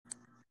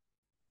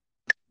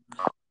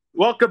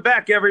Welcome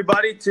back,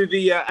 everybody, to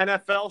the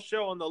NFL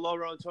show on the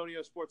Loro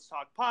Antonio Sports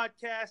Talk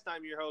podcast.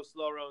 I'm your host,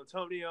 Loro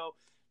Antonio.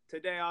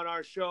 Today on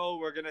our show,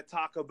 we're going to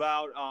talk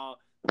about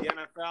the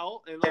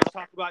NFL, and let's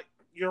talk about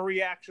your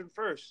reaction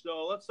first.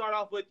 So let's start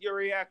off with your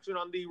reaction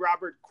on the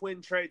Robert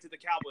Quinn trade to the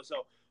Cowboys.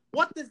 So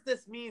what does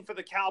this mean for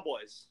the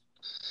Cowboys?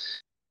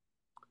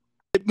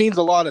 It means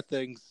a lot of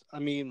things. I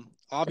mean,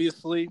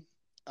 obviously,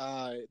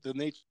 the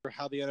nature of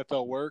how the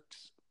NFL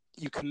works,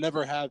 you can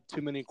never have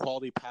too many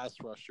quality pass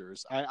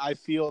rushers. I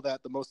feel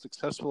that the most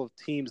successful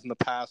teams in the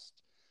past,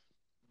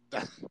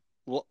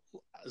 well,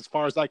 as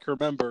far as I can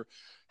remember,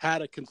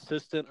 had a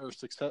consistent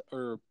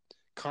or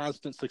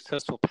constant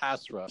successful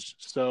pass rush.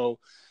 So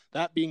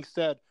that being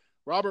said,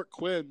 Robert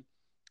Quinn,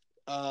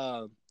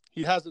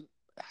 he hasn't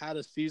had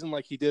a season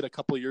like he did a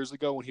couple of years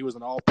ago when he was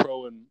an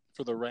All-Pro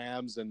for the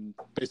Rams and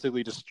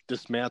basically just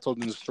dismantled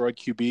and destroyed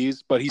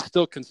QBs, but he's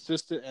still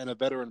consistent and a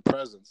veteran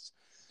presence.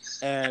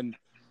 And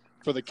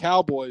for the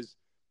Cowboys,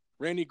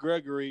 Randy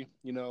Gregory,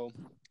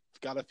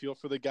 got a feel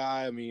for the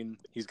guy. I mean,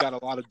 he's got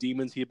a lot of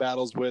demons he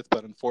battles with,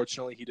 but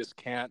unfortunately he just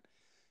can't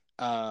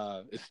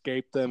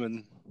escape them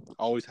and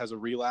always has a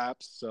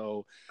relapse.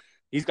 So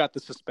he's got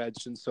the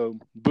suspension. So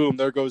boom,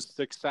 there goes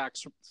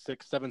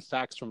 7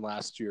 sacks from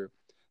last year.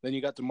 Then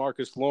you got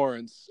DeMarcus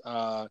Lawrence,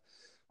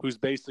 who's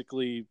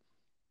basically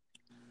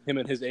him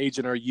and his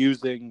agent are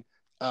using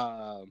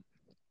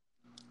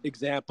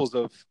examples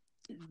of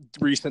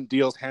recent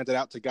deals handed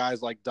out to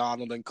guys like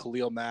Donald and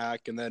Khalil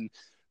Mack. And then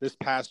this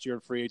past year in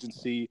free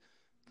agency,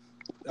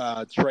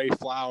 Trey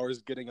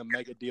Flowers getting a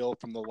mega deal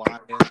from the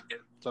Lions.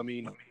 So, I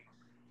mean,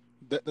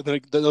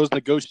 those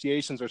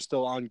negotiations are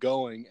still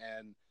ongoing,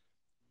 and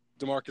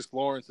DeMarcus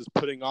Lawrence is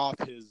putting off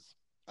his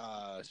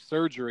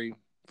surgery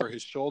for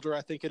his shoulder,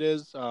 I think it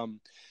is,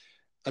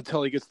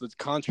 until he gets the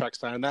contract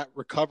signed. And that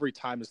recovery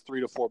time is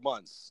 3 to 4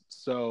 months.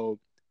 So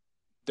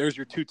there's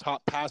your two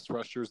top pass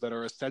rushers that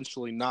are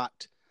essentially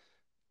not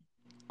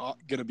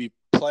going to be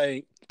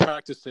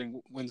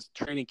practicing when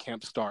training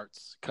camp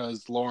starts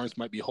because Lawrence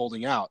might be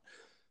holding out.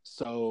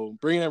 So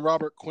bringing in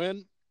Robert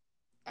Quinn,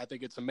 I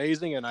think it's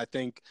amazing, and I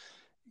think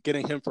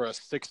getting him for a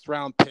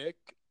 6th-round pick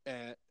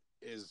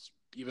is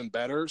even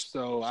better.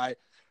 So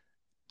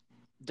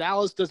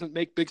Dallas doesn't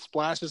make big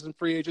splashes in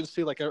free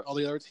agency like all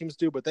the other teams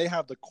do, but they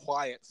have the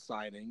quiet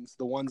signings,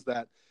 the ones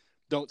that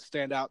don't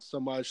stand out so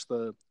much,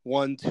 the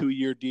 1-2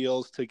 year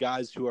deals to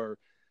guys who are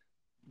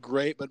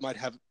great but might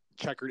have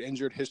checkered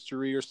injured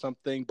history or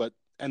something, but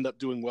end up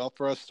doing well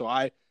for us. So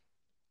I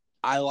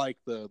like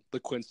the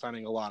Quinn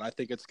signing a lot. I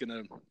think it's going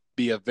to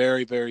be a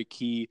very, very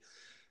key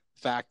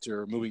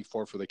factor moving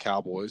forward for the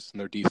Cowboys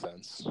and their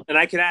defense. And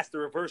I can ask the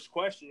reverse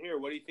question here.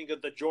 What do you think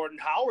of the Jordan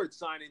Howard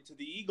signing to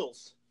the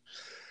Eagles?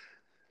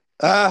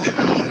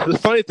 The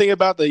funny thing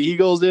about the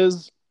Eagles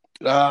is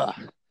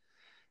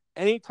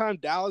anytime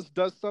Dallas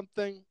does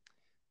something,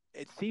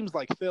 it seems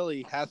like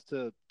Philly has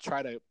to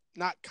try to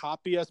not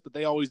copy us, but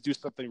they always do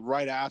something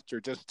right after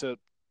just to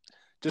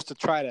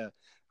try to,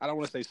 I don't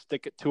want to say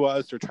stick it to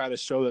us or try to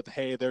show that,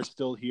 hey, they're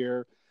still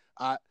here.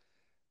 I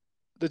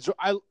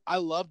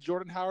love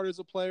Jordan Howard as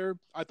a player.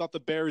 I thought the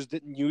Bears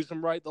didn't use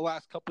him right the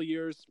last couple of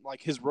years.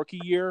 Like his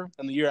rookie year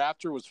and the year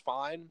after was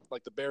fine.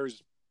 Like the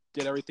Bears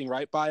did everything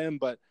right by him,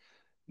 but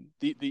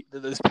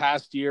this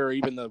past year, or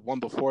even the one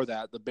before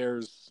that, the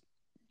Bears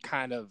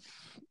kind of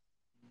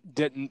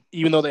didn't,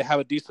 even though they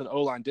have a decent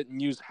O-line, didn't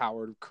use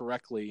Howard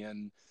correctly.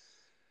 And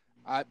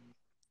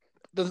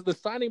the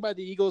signing by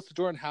the Eagles to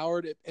Jordan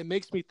Howard, it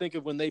makes me think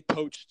of when they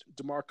poached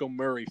DeMarco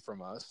Murray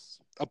from us,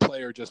 a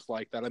player just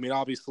like that. I mean,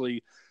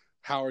 obviously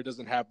Howard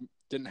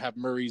didn't have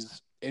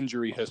Murray's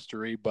injury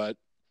history, but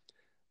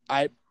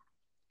I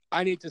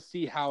need to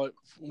see how it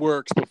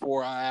works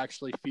before I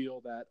actually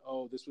feel that,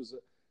 this was a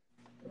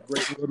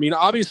great move. I mean,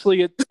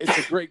 obviously it's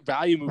a great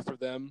value move for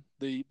them.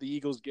 The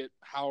Eagles get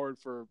Howard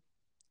for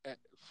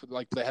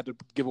like they had to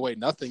give away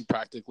nothing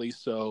practically.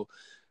 So,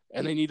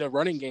 and they need a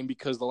running game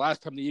because the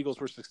last time the Eagles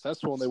were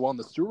successful and they won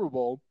the Super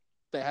Bowl,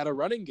 they had a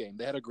running game.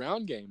 They had a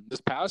ground game. This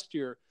past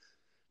year,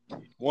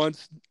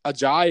 once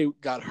Ajayi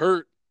got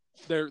hurt,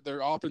 their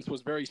offense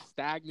was very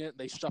stagnant.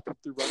 They shuffled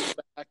through running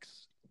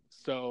backs.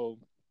 So,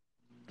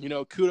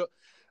 kudos.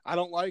 I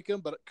don't like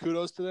him, but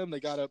kudos to them. They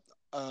got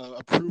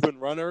a proven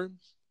runner.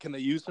 Can they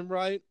use him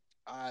right?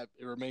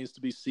 It remains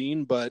to be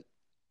seen. But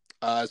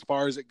as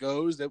far as it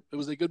goes, it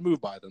was a good move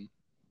by them.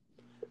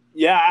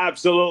 Yeah,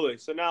 absolutely.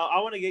 So now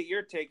I want to get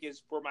your take is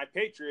for my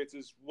Patriots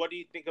is what do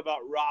you think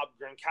about Rob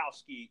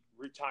Gronkowski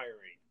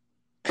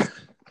retiring?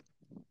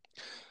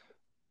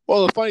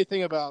 Well, the funny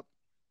thing about,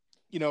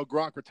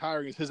 Gronk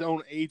retiring is his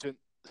own agent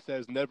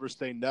says never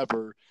say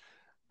never.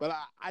 But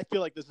I feel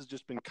like this has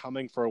just been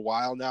coming for a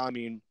while now. I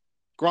mean,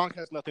 Gronk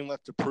has nothing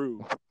left to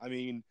prove. I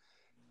mean,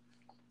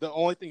 the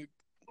only thing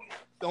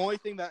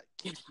that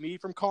keeps me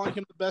from calling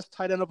him the best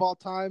tight end of all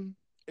time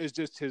is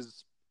just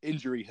his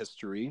injury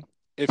history.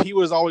 If he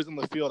was always on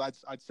the field,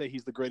 I'd say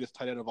he's the greatest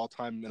tight end of all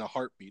time in a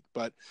heartbeat.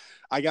 But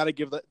I got to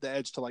give the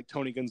edge to like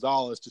Tony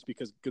Gonzalez just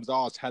because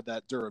Gonzalez had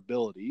that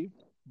durability.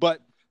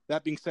 But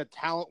that being said,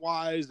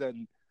 talent-wise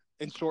and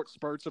in short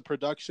spurts of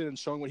production and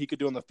showing what he could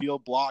do on the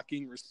field,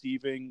 blocking,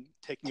 receiving,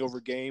 taking over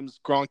games.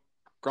 Gronk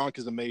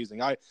is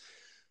amazing.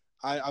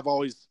 I've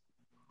always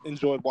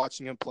enjoyed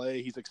watching him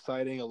play. He's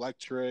exciting,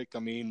 electric. I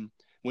mean,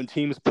 when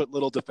teams put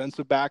little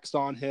defensive backs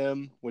on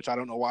him, which I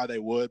don't know why they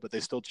would, but they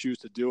still choose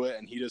to do it,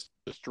 and he just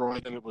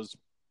destroyed them. It was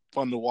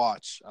fun to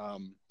watch.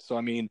 So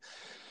I mean,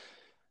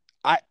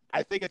 I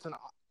think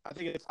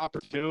it's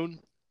opportune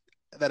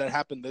that it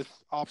happened this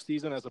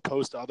offseason as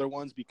opposed to other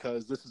ones,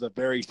 because this is a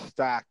very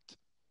stacked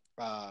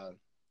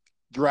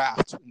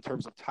draft in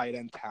terms of tight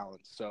end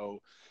talent.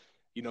 So,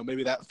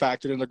 maybe that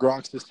factored into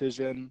Gronk's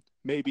decision.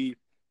 Maybe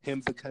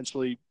him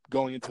potentially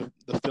going into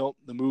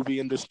the movie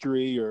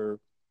industry, or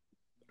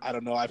I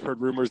don't know. I've heard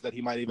rumors that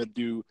he might even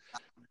do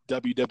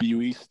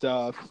WWE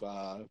stuff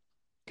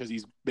because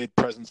he's made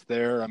presence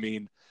there. I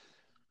mean,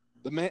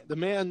 the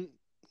man's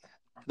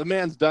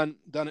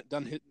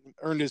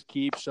earned his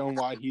keep, shown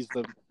why he's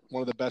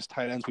one of the best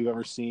tight ends we've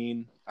ever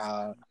seen.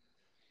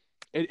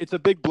 It's a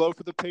big blow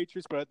for the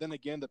Patriots, but then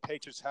again, the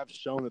Patriots have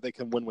shown that they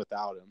can win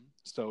without him.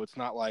 So it's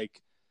not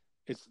like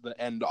it's the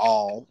end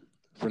all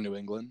for New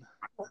England.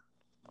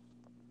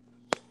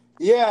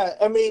 Yeah,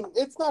 I mean,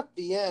 it's not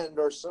the end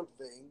or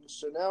something.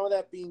 So now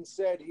that being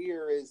said,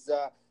 here is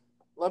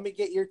let me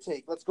get your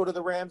take. Let's go to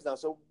the Rams now.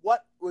 So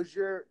what was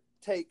your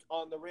take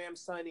on the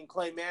Rams signing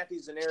Clay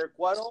Matthews and Eric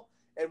Weddle?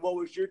 And what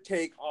was your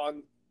take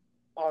on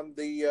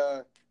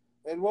the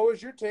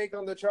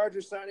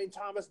Chargers signing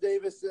Thomas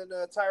Davis and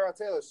Tyrod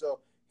Taylor?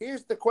 So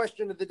here's the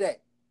question of the day: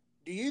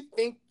 Do you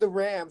think the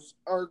Rams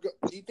are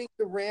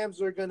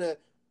going to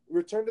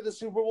return to the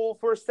Super Bowl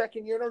for a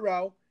second year in a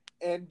row?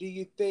 And do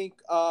you think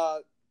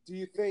the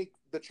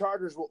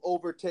Chargers will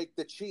overtake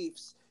the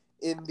Chiefs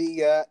in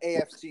the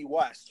AFC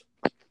West?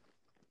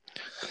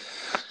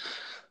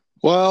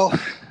 Well,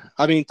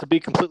 I mean, to be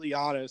completely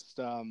honest,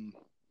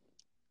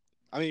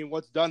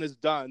 what's done is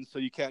done, so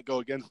you can't go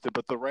against it.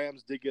 But the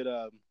Rams did get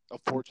a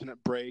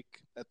fortunate break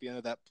at the end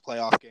of that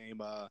playoff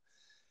game.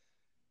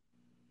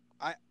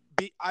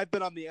 I've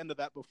been on the end of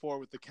that before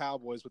with the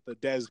Cowboys with the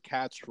Dez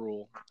catch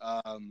rule.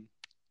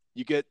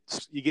 You get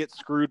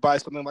screwed by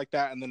something like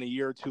that, and then a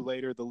year or two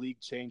later, the league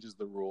changes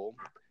the rule.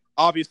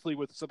 Obviously,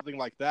 with something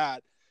like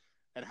that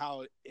and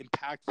how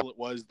impactful it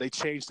was, they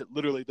changed it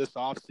literally this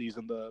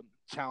offseason, the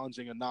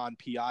challenging a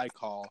non-PI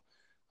call.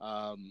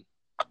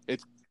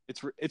 It's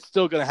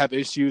still going to have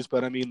issues,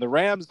 but I mean, the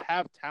Rams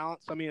have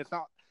talent. So, I mean, it's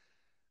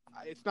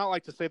not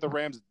like to say the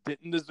Rams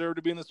didn't deserve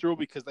to be in the Super Bowl,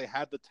 because they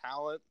had the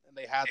talent and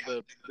they had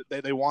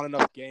they won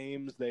enough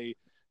games. They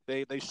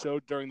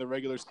showed during the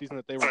regular season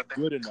that they were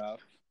good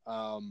enough.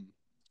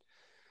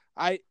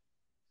 I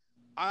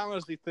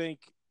honestly think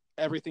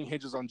everything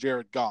hinges on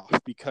Jared Goff,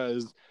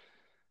 because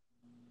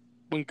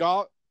when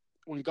Goff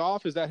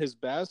is at his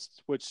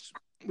best, which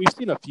we've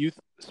seen a few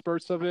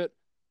spurts of it,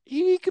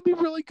 he could be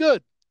really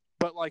good.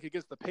 But like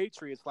against the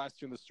Patriots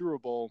last year in the Super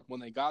Bowl, when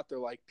they got there,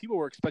 like people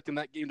were expecting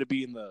that game to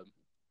be in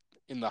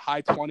the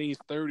high 20s,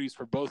 30s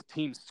for both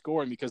teams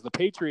scoring, because the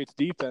Patriots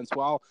defense,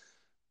 while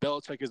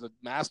Belichick is a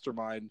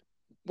mastermind,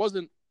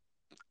 wasn't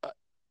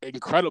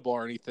incredible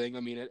or anything.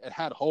 I mean, it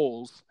had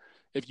holes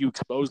if you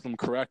expose them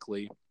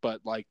correctly.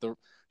 But like the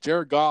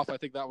Jared Goff, I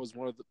think that was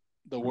one of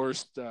the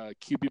worst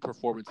QB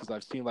performances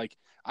I've seen. Like,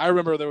 I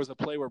remember there was a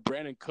play where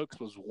Brandon Cooks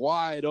was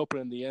wide open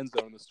in the end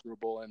zone in the Super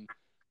Bowl,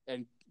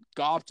 and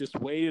Goff just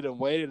waited and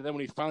waited, and then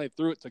when he finally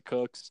threw it to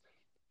Cooks,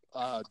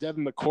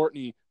 Devin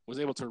McCourtney was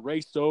able to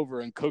race over,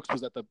 and Cooks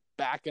was at the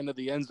back end of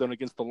the end zone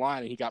against the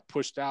line, and he got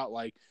pushed out.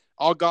 Like,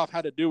 all Goff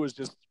had to do was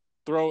just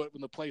throw it when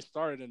the play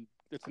started, and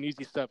it's an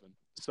easy 7.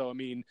 So, I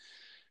mean,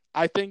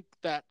 I think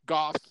that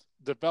Goff's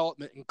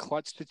development in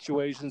clutch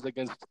situations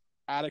against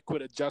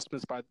adequate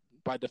adjustments by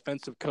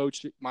defensive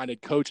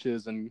minded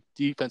coaches and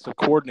defensive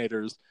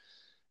coordinators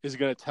is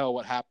going to tell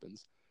what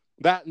happens.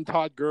 That and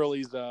Todd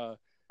Gurley's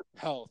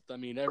health. I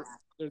mean,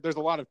 there's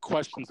a lot of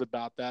questions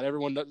about that.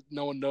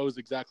 No one knows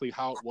exactly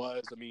how it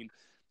was. I mean,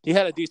 he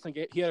had a decent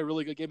game. He had a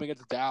really good game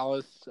against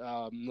Dallas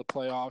in the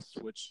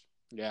playoffs, which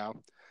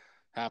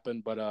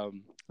happened. But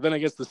then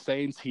against the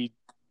Saints, him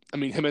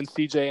and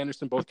C.J.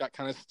 Anderson both got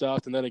kind of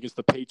stuffed. And then against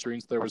the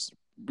Patriots, there was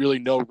really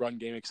no run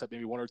game except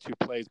maybe one or two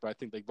plays. But I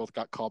think they both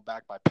got called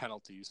back by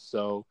penalties.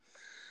 So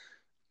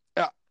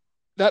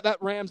that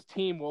Rams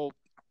team will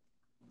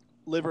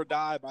live or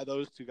die by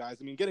those two guys.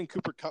 I mean, getting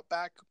Cooper Kupp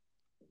back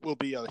will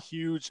be a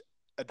huge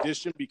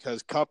addition,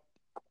 because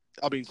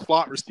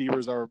slot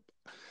receivers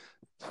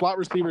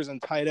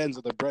and tight ends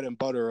are the bread and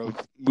butter of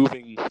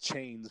moving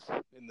chains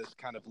in this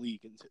kind of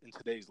league, in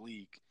today's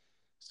league.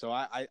 So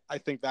I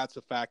think that's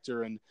a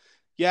factor. And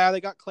yeah,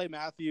 they got Clay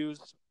Matthews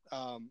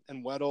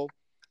and Weddle.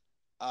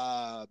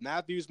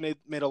 Matthews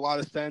made a lot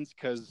of sense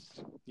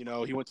because,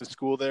 he went to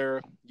school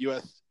there,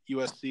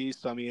 USC.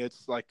 So, I mean,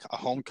 it's like a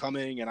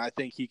homecoming, and I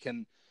think he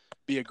can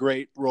be a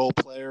great role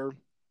player,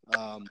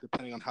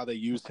 depending on how they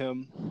use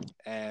him.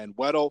 And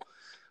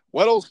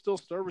Weddle's still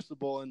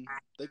serviceable, and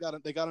they got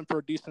him for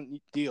a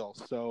decent deal.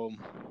 So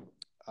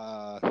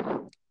I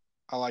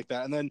like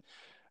that. And then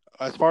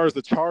as far as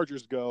the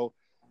Chargers go,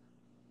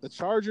 the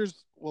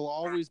Chargers will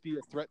always be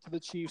a threat to the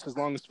Chiefs as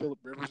long as Phillip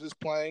Rivers is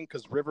playing,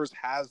 because Rivers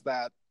has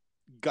that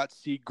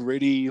gutsy,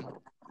 gritty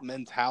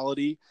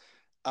mentality.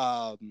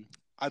 I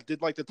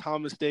did like the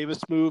Thomas Davis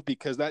move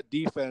because that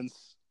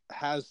defense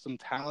has some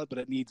talent, but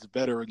it needs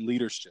veteran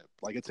leadership.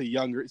 Like it's a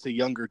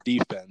younger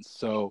defense,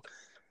 so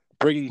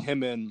bringing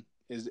him in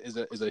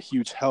is a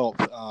huge help.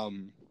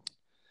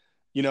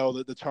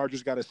 The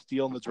Chargers got a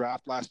steal in the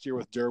draft last year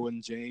with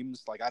Derwin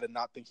James. Like I did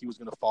not think he was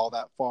going to fall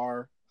that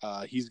far.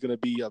 He's going to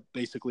be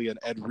basically an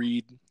Ed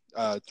Reed,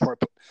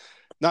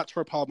 not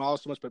Troy Polamalu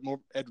so much, but more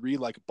Ed Reed,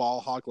 like ball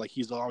hawk. Like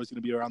he's always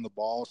going to be around the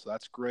ball, so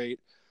that's great.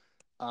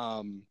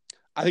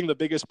 I think the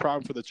biggest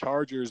problem for the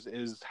Chargers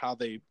is how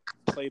they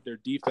played their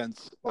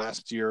defense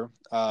last year.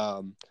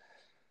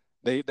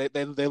 They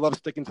love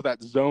sticking to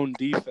that zone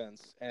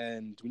defense,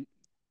 and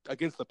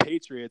against the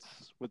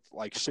Patriots with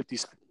like shifty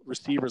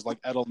receivers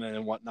like Edelman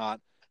and whatnot,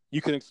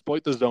 you can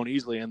exploit the zone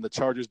easily, and the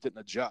Chargers didn't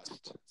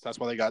adjust. So that's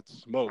why they got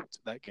smoked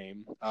that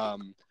game.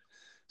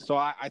 So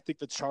I think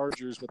the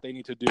Chargers, what they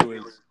need to do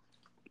is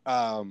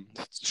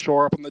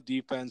shore up on the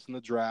defense in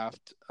the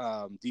draft,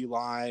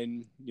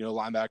 D-line,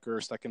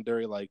 linebacker,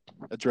 secondary, like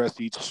address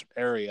each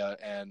area,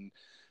 and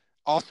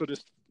also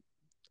just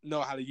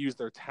know how to use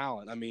their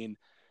talent. I mean,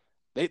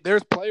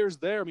 there's players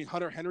there. I mean,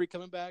 Hunter Henry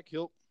coming back,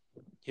 he'll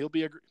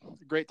be a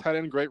great tight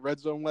end, great red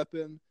zone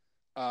weapon.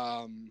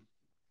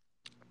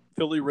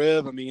 Philly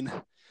Riv, I mean,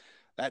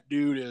 that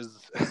dude is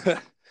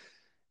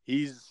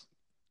he's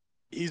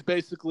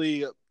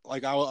basically,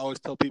 like I always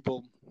tell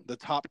people, the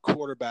top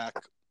quarterback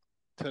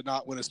to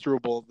not win a Super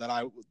Bowl that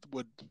I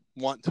would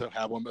want to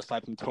have one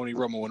aside from Tony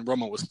Romo when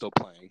Romo was still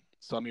playing.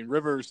 So, I mean,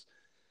 Rivers,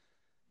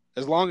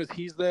 as long as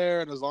he's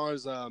there and as long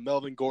as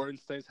Melvin Gordon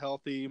stays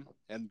healthy,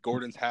 and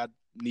Gordon's had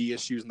knee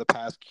issues in the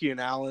past, Keenan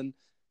Allen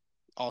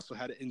also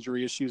had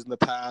injury issues in the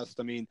past.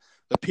 I mean,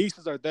 the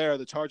pieces are there.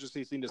 The Chargers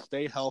need to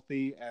stay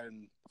healthy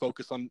and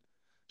focus on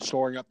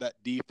shoring up that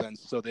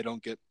defense so they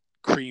don't get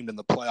creamed in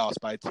the playoffs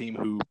by a team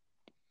who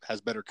has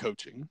better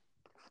coaching.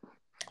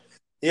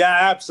 Yeah,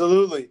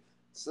 absolutely.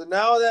 So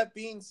now that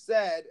being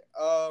said,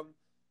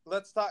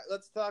 let's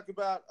talk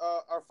about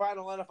our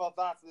final NFL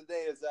thoughts of the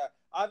day. Is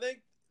I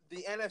think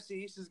the NFC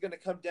East is going to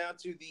come down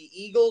to the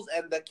Eagles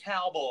and the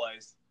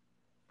Cowboys.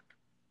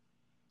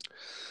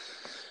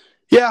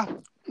 Yeah,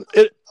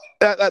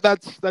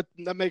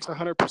 that makes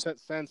 100%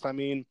 sense. I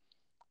mean,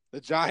 the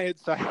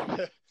Giants,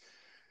 I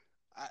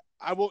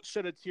won't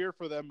shed a tear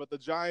for them, but the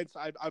Giants,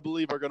 I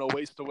believe, are going to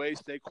waste away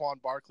Saquon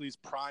Barkley's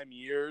prime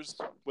years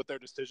with their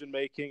decision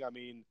making. I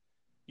mean,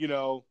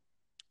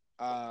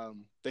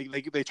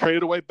 they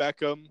traded away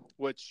Beckham,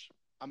 which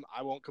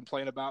I won't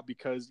complain about,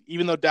 because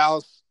even though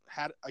Dallas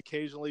had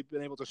occasionally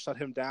been able to shut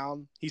him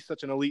down, he's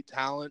such an elite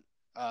talent.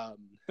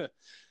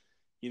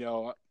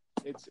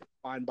 It's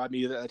fine by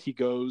me that he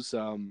goes.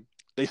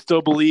 They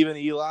still believe in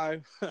Eli,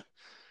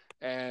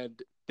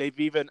 and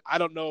I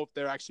don't know if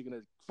they're actually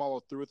going to follow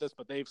through with this,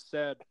 but they've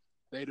said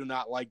they do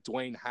not like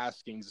Dwayne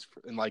Haskins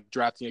and like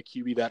drafting a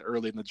QB that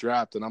early in the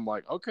draft. And I'm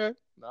like, okay,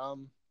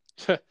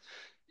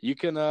 you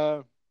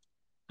guys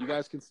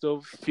can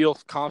still feel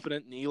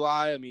confident in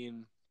Eli. I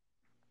mean,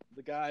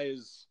 the guy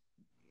is,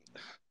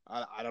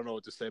 I don't know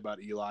what to say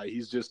about Eli.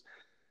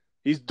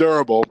 He's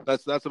durable.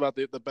 That's about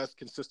the best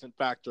consistent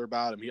factor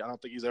about him. I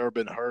don't think he's ever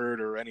been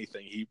hurt or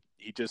anything.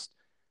 He's just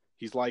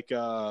like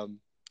a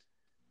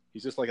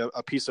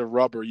piece of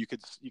rubber. You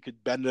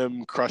could bend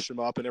him, crush him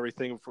up, and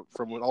everything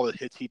from all the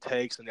hits he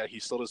takes, and yet he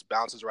still just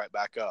bounces right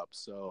back up.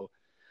 So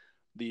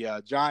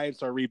the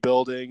Giants are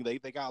rebuilding. They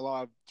got a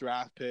lot of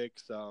draft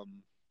picks.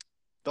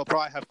 They'll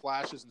probably have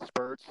flashes and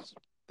spurts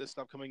this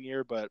upcoming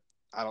year, but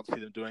I don't see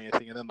them doing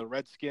anything. And then the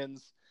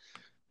Redskins,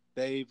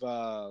 they've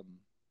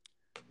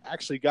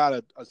actually got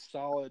a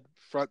solid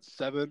front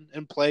seven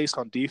in place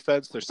on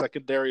defense. Their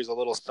secondary is a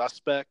little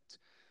suspect.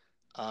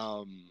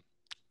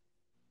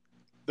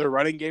 Their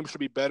running game should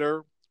be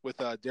better with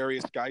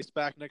Darius Geis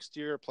back next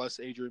year, plus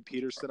Adrian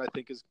Peterson, I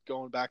think, is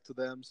going back to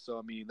them. So,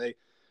 I mean,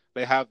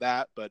 they have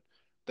that, but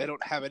they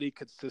don't have any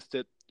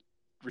consistent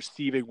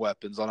receiving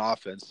weapons on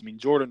offense. I mean,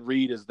 Jordan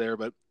Reed is there,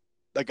 but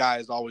the guy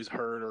is always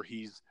hurt, or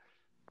he's,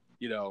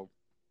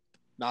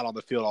 not on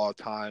the field all the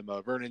time.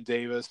 Vernon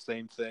Davis,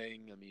 same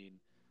thing. I mean,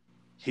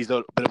 he's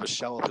a bit of a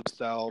shell of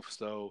himself.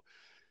 So,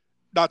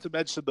 not to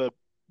mention the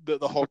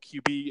whole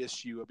QB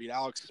issue. I mean,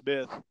 Alex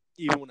Smith,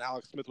 even when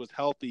Alex Smith was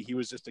healthy, he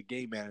was just a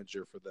game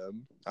manager for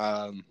them.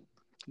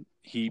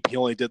 He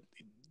only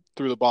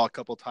threw the ball a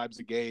couple of times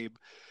a game.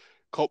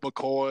 Colt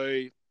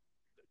McCoy,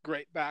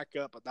 great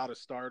backup, but not a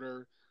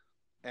starter.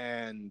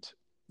 And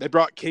they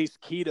brought Case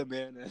Keenum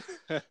in.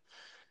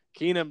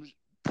 Keenum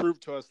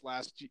proved to us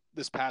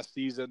this past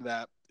season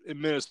that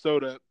in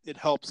Minnesota it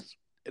helped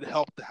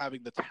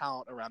having the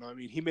talent around him. I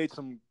mean, he made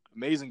some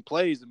amazing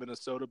plays in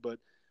Minnesota, but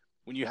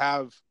when you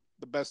have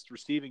the best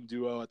receiving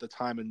duo at the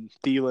time in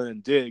Thielen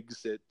and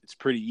Diggs, it's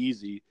pretty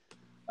easy.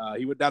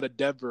 He went down to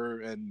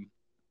Denver and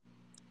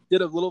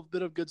did a little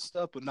bit of good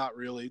stuff, but not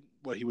really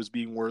what he was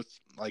being worth,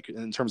 like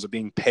in terms of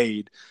being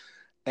paid.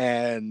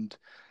 And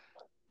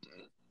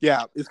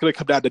yeah, it's going to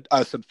come down to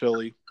us in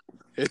Philly.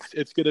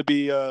 It's going to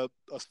be a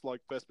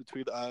slugfest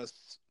between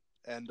us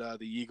and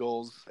the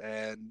Eagles,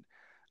 and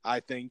I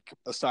think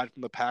aside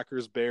from the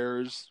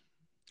Packers-Bears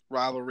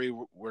rivalry,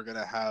 we're going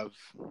to have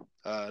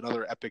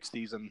another epic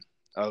season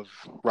of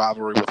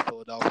rivalry with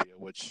Philadelphia,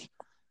 which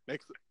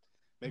makes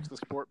the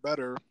sport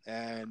better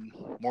and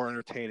more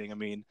entertaining. I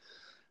mean,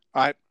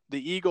 the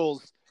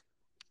Eagles.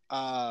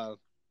 I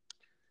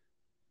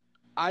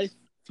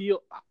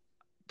feel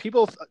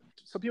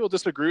some people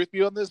disagree with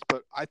me on this,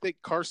 but I think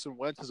Carson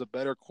Wentz is a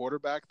better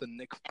quarterback than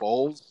Nick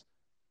Foles.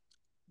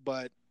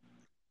 But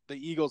the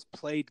Eagles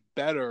played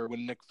better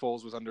when Nick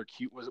Foles was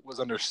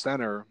under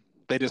center.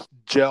 They just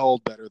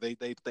gelled better. They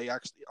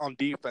actually on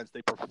defense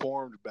they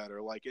performed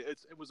better. Like it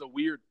was a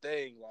weird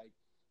thing. Like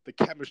the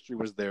chemistry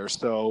was there.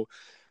 So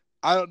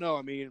I don't know.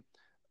 I mean,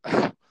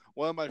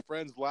 one of my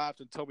friends laughed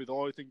and told me the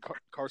only thing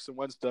Carson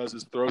Wentz does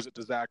is throws it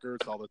to Zach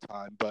Ertz all the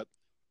time. But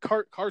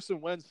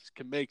Carson Wentz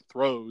can make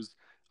throws.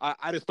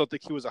 I just don't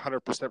think he was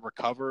 100%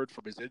 recovered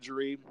from his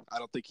injury. I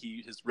don't think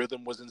his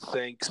rhythm was in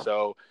sync.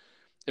 So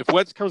if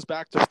Wentz comes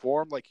back to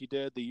form like he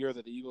did the year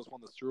that the Eagles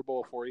won the Super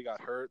Bowl before he got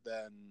hurt,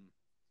 then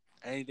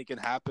anything can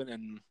happen,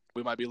 and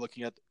we might be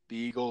looking at the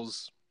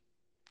Eagles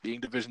being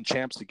division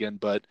champs again.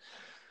 But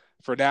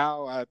for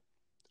now,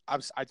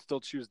 I'd still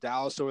choose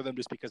Dallas over them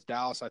just because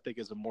Dallas, I think,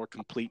 is a more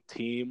complete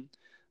team.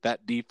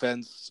 That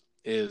defense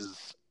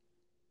is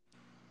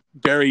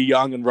very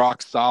young and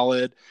rock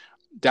solid.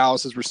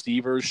 Dallas's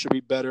receivers should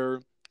be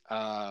better.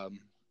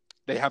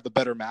 They have the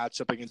better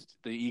matchup against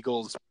the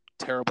Eagles'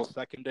 terrible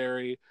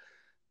secondary.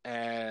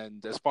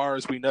 And as far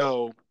as we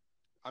know,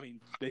 I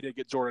mean, they did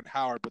get Jordan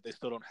Howard, but they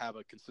still don't have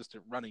a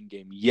consistent running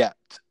game yet.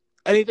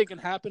 Anything can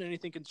happen.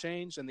 Anything can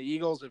change. And the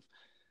Eagles, if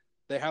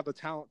they have the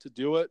talent to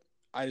do it,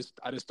 I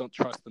just don't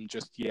trust them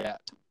just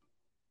yet.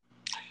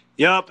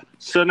 Yep.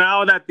 So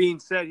now that being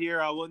said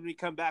here, when we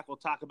come back, we'll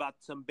talk about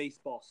some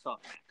baseball stuff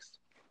next.